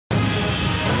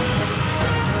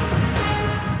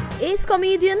Ace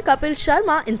comedian Kapil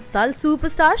Sharma insults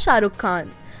superstar Shahrukh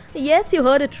Khan. Yes, you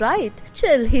heard it right.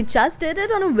 Chill, he just did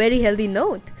it on a very healthy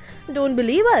note. Don't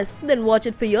believe us? Then watch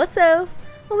it for yourself.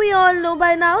 We all know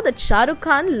by now that Shahrukh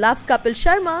Khan loves Kapil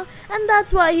Sharma, and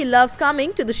that's why he loves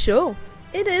coming to the show.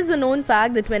 It is a known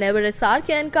fact that whenever SRK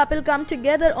and Kapil come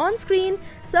together on screen,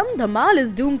 some dhamal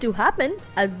is doomed to happen,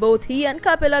 as both he and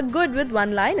Kapil are good with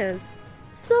one-liners.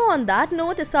 So on that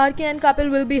note, SRK and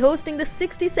Kapil will be hosting the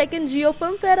 62nd Jio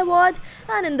Filmfare Award,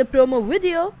 and in the promo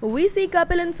video, we see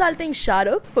Kapil insulting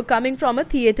Shahrukh for coming from a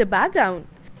theatre background.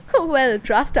 Well,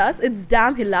 trust us, it's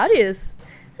damn hilarious.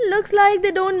 Looks like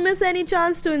they don't miss any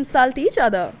chance to insult each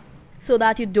other. So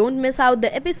that you don't miss out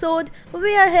the episode,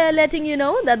 we are here letting you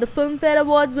know that the Filmfare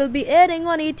Awards will be airing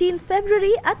on 18th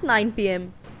February at 9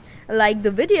 PM. Like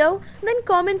the video, then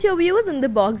comment your views in the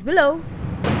box below.